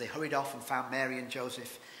about. So they hurried off and found Mary and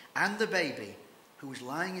Joseph and the baby who was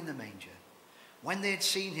lying in the manger. When they had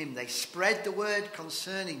seen him, they spread the word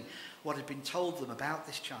concerning what had been told them about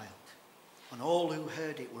this child. And all who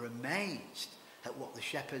heard it were amazed at what the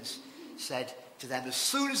shepherds said to them. As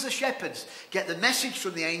soon as the shepherds get the message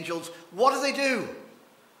from the angels, what do?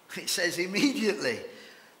 It says immediately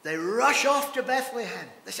they rush off to Bethlehem.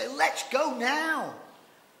 They say, let's go now.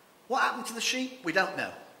 What happened to the sheep? We don't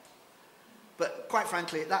know. But quite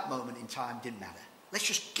frankly, at that moment in time, it didn't matter. Let's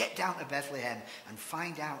just get down to Bethlehem and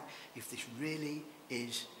find out if this really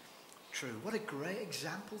is true. What a great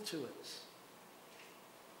example to us.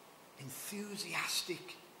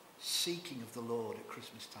 Enthusiastic seeking of the Lord at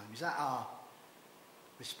Christmas time. Is that our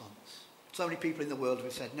response? So many people in the world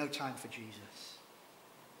have said, no time for Jesus.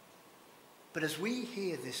 But as we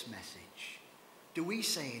hear this message, do we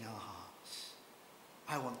say in our hearts,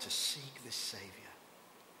 I want to seek this Saviour.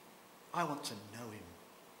 I want to know him.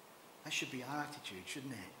 That should be our attitude,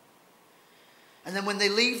 shouldn't it? And then when they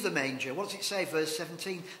leave the manger, what does it say? Verse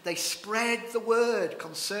 17, they spread the word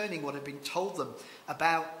concerning what had been told them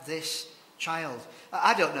about this child.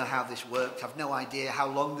 I don't know how this worked. I've no idea how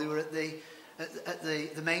long they were at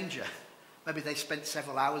the manger. Maybe they spent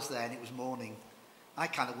several hours there and it was morning. I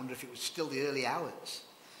kind of wonder if it was still the early hours.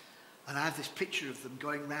 And I have this picture of them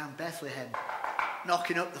going round Bethlehem,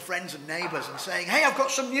 knocking up the friends and neighbours and saying, hey, I've got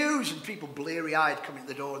some news. And people bleary-eyed coming to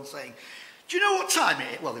the door and saying, do you know what time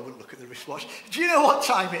it is? Well, they wouldn't look at the wristwatch. Do you know what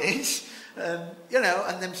time it is? And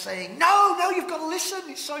them saying, no, you've got to listen.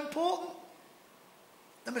 It's so important.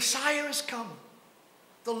 The Messiah has come.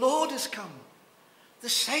 The Lord has come. The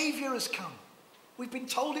Saviour has come. We've been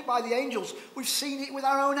told it by the angels. We've seen it with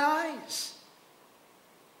our own eyes.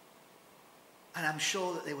 And I'm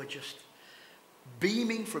sure that they were just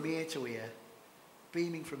beaming from ear to ear.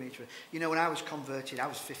 Beaming from ear to ear. You know, when I was converted, I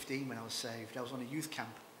was 15 when I was saved. I was on a youth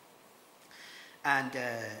camp. And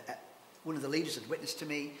one of the leaders had witnessed to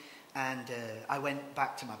me. And I went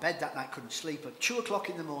back to my bed that night, couldn't sleep. At 2 o'clock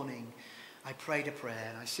in the morning, I prayed a prayer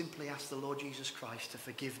and I simply asked the Lord Jesus Christ to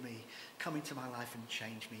forgive me, come into my life and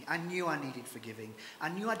change me. I knew I needed forgiving. I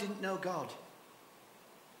knew I didn't know God,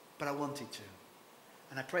 but I wanted to.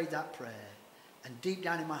 And I prayed that prayer, and deep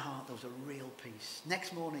down in my heart there was a real peace.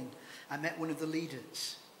 Next morning I met one of the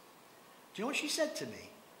leaders. Do you know what she said to me?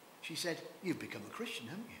 She said, "You've become a Christian,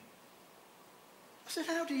 haven't you?" I said,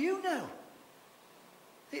 "How do you know?"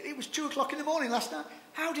 It was 2 o'clock in the morning last night.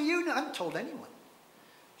 "How do you know?" I haven't told anyone.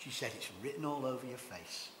 She said, "It's written all over your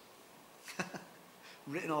face."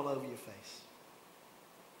 Written all over your face.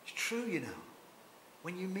 It's true, you know.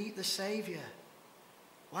 When you meet the Saviour,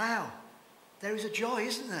 wow, there is a joy,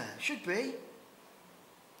 isn't there? Should be.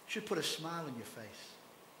 Should put a smile on your face.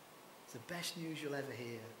 It's the best news you'll ever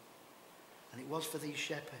hear. And it was for these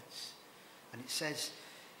shepherds. And it says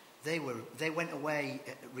they went away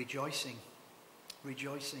rejoicing,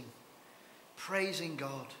 praising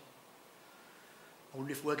God. I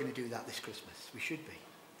wonder if we're going to do that this Christmas. We should be.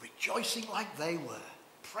 Rejoicing like they were.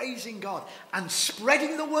 Praising God and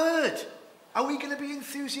spreading the word. Are we going to be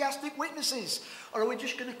enthusiastic witnesses? Or are we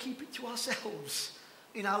just going to keep it to ourselves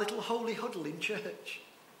in our little holy huddle in church?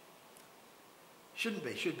 Shouldn't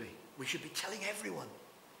be, should be. We should be telling everyone.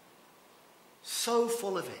 So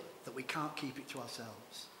full of it that we can't keep it to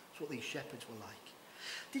ourselves. That's what these shepherds were like.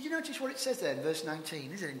 Did you notice what it says there in verse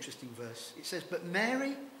 19? This is an interesting verse. It says, "But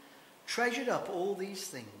Mary treasured up all these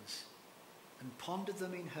things and pondered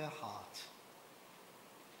them in her heart."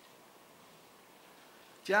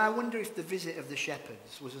 I wonder if the visit of the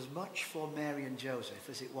shepherds was as much for Mary and Joseph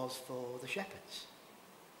as it was for the shepherds.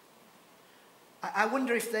 I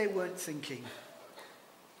wonder if they weren't thinking,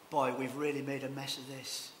 "Boy, we've really made a mess of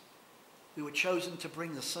this. We were chosen to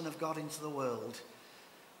bring the Son of God into the world.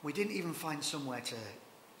 We didn't even find somewhere to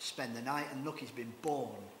spend the night, and look, he's been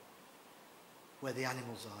born where the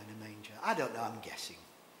animals are in a manger." I don't know, I'm guessing.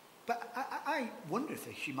 But I wonder if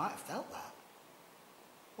she might have felt that.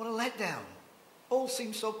 What a letdown. All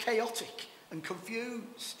seems so chaotic and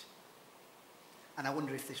confused. And I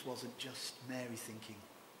wonder if this wasn't just Mary thinking,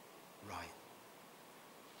 right,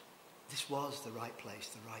 this was the right place,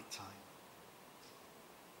 the right time.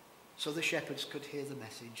 So the shepherds could hear the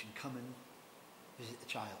message and come and visit the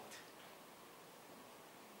child.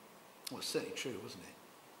 Well, it's certainly true, wasn't it?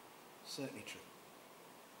 Certainly true.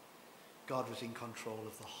 God was in control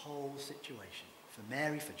of the whole situation. For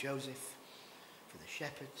Mary, for Joseph, for the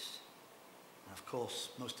shepherds, and of course,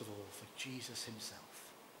 most of all, for Jesus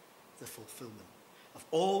himself. The fulfillment of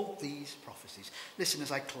all these prophecies. Listen,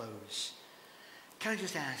 as I close, can I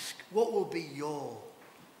just ask, what will be your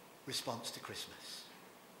response to Christmas?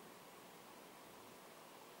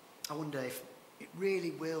 I wonder if it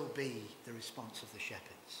really will be the response of the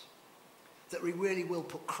shepherds. That we really will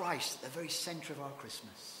put Christ at the very centre of our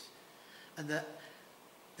Christmas. And that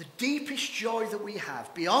the deepest joy that we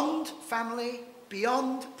have, beyond family,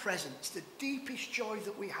 beyond presents, the deepest joy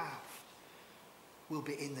that we have will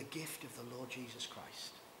be in the gift of the Lord Jesus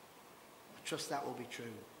Christ. I trust that will be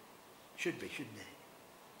true. Should be, shouldn't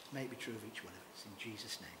it? May it be true of each one of us. In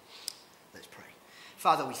Jesus' name, let's pray.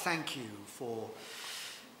 Father, we thank you for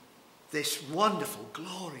this wonderful,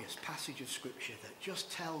 glorious passage of Scripture that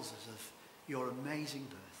just tells us of your amazing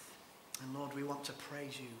birth. And Lord, we want to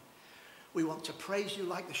praise you. We want to praise you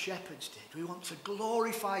like the shepherds did. We want to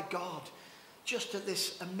glorify God just at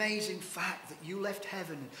this amazing fact that you left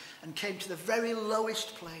heaven and came to the very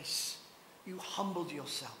lowest place. You humbled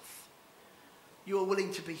yourself. You were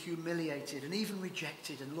willing to be humiliated and even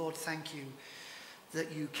rejected. And Lord, thank you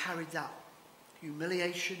that you carried that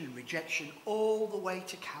humiliation and rejection all the way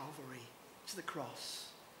to Calvary, to the cross,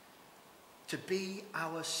 to be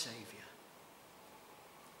our Saviour.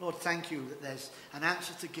 Lord, thank you that there's an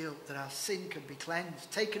answer to guilt, that our sin can be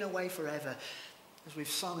cleansed, taken away forever. As we've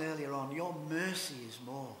sung earlier on, your mercy is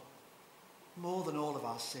more than all of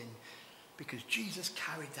our sin, because Jesus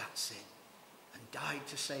carried that sin and died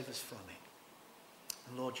to save us from it.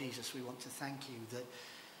 And Lord Jesus, we want to thank you that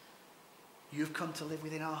you've come to live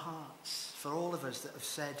within our hearts. For all of us that have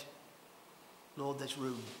said, Lord, there's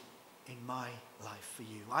room in my life for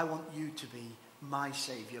you. I want you to be my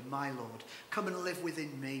Saviour, my Lord. Come and live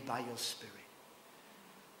within me by your Spirit.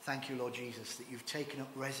 Thank you, Lord Jesus, that you've taken up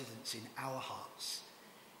residence in our hearts,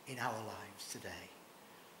 in our lives today.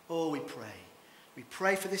 Oh, we pray. We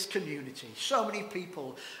pray for this community. So many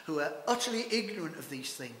people who are utterly ignorant of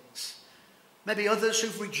these things. Maybe others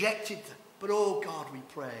who've rejected them. But oh God, we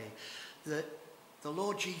pray that the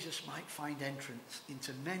Lord Jesus might find entrance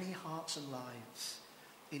into many hearts and lives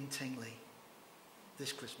in Tingley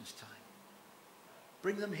this Christmas time.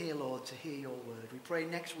 Bring them here, Lord, to hear your word. We pray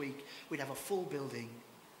next week we'd have a full building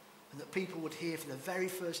and that people would hear for the very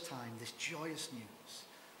first time this joyous news.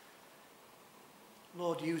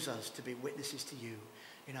 Lord, use us to be witnesses to you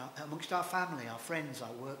amongst our family, our friends,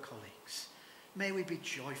 our work colleagues. May we be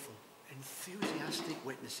joyful, enthusiastic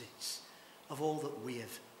witnesses of all that we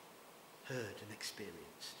have heard and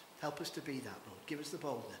experienced. Help us to be that, Lord. Give us the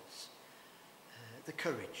boldness, the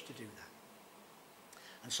courage to do that.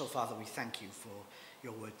 And so, Father, we thank you for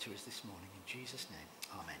your word to us this morning. In Jesus' name,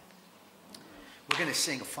 amen. We're going to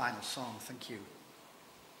sing a final song. Thank you.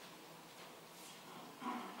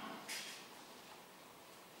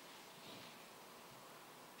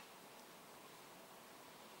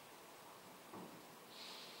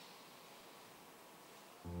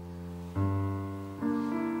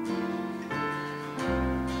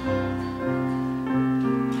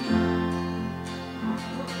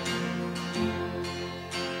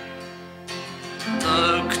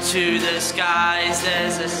 To the skies,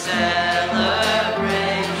 there's a celebration.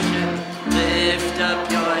 Lift up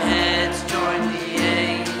your heads, join the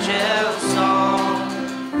angels' song.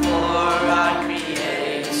 For our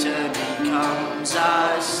Creator becomes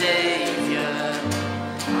our Saviour,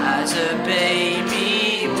 as a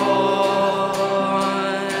baby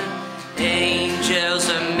born. Angels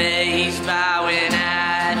amazed, bow in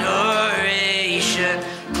adoration.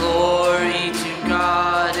 Glory to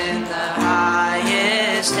God in the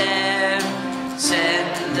highest heaven.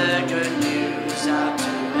 Send the good news out to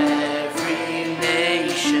every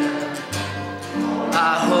nation.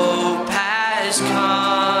 Our hope has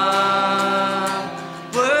come.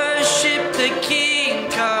 Worship the King,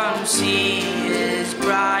 come see his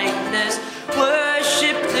brightness.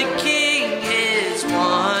 Worship the King, his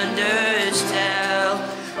wonders tell.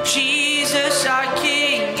 Jesus our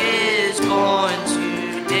King is born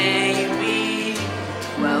today. We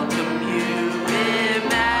welcome you,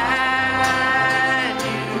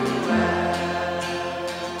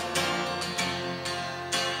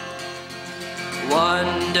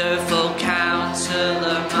 Wonderful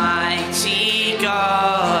Counselor, mighty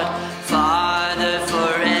God, Father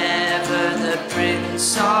forever, the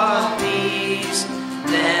Prince of Peace.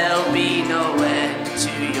 There'll be no end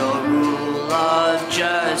to your rule of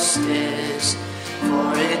justice,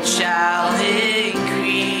 for it shall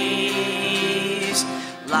increase.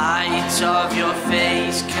 Light of your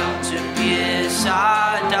face come to pierce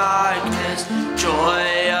our darkness.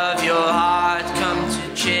 Joy of your heart come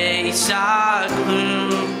to chase our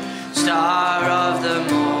gloom. Star of the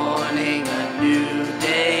morning, a new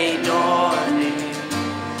day dawning.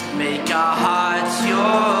 Make our hearts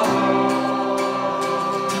your home.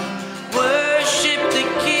 Worship the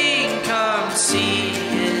King, come see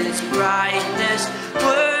his brightness.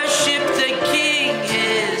 Worship the King,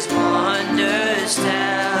 his wonders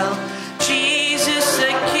tell. Jesus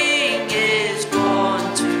the King is born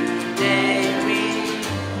today. We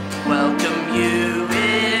welcome you,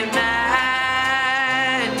 Emmanuel.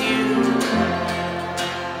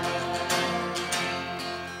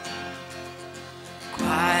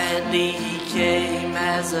 Quietly he came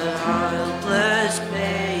as a helpless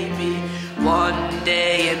baby. One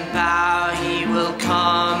day in power he will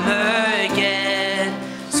come again.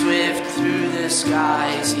 Swift through the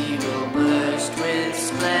skies he will burst with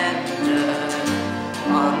splendor,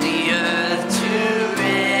 on the earth to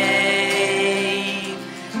reign.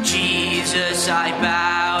 Jesus, I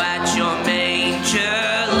bow at your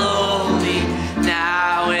manger lowly.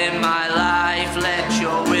 Now in my life let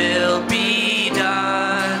your will be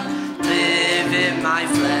done. Live in my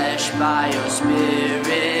flesh by your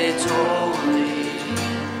Spirit holy,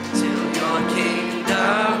 till your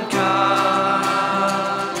kingdom comes.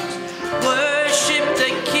 Worship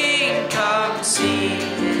the King, come see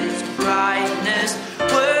his brightness.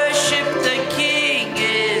 Worship the King,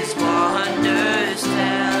 his wonders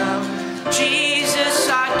tell. Jesus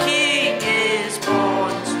our King is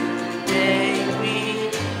born today. We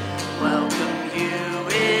welcome you,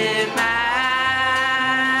 Emmanuel.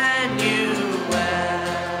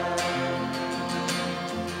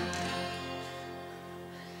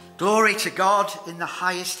 Glory to God in the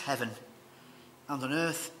highest heaven, and on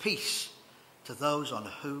earth peace to those on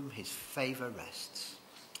whom his favour rests.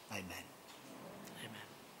 Amen.